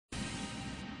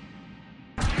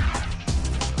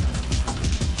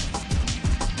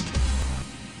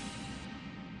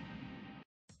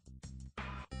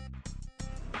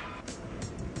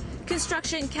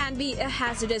Construction can be a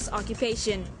hazardous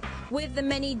occupation. With the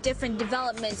many different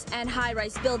developments and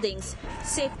high-rise buildings,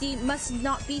 safety must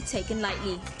not be taken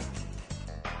lightly.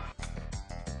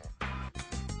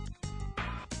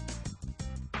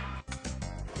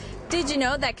 Did you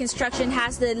know that construction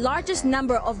has the largest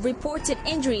number of reported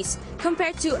injuries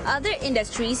compared to other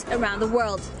industries around the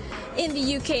world? In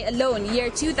the UK alone, year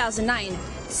 2009,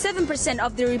 7%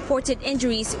 of the reported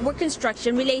injuries were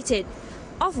construction-related,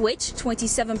 of which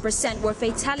 27% were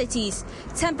fatalities,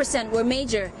 10% were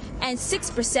major, and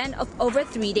 6% of over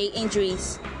 3-day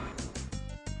injuries.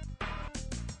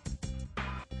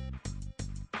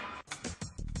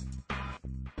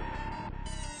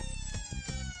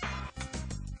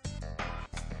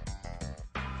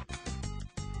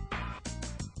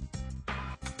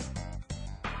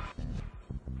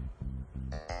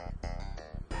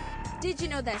 Did you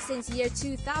know that since year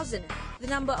 2000, the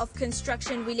number of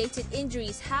construction-related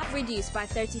injuries have reduced by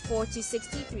 34 to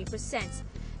 63%?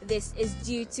 This is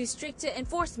due to stricter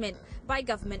enforcement by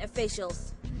government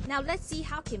officials. Now let's see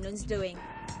how Kimlun's doing.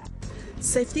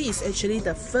 Safety is actually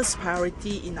the first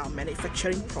priority in our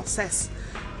manufacturing process.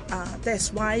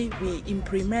 That's why we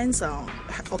implement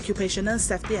occupational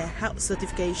safety and health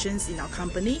certifications in our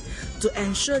company to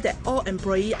ensure that all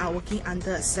employees are working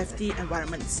under a safety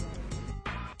environment.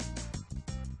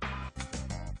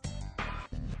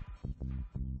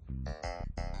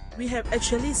 We have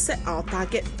actually set our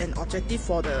target and objective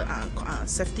for the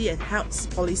safety and health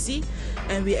policy,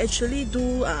 and we actually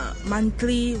do a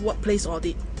monthly workplace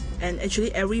audit, and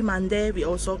actually every Monday we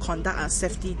also conduct a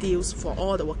safety drills for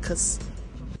all the workers.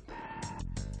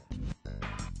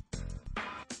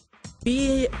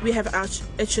 We have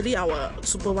actually our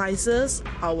supervisors,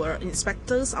 our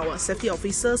inspectors, our safety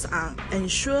officers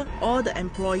ensure all the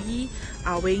employees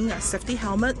are wearing a safety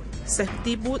helmet,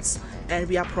 safety boots, and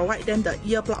we are provide them the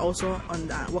earplug also on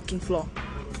the working floor.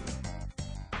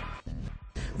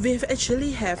 We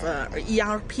actually have a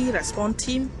ERP response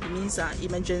team. It means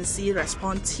emergency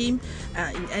response team.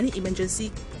 In any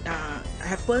emergency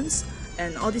happens,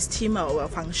 and all this team will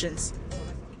functions.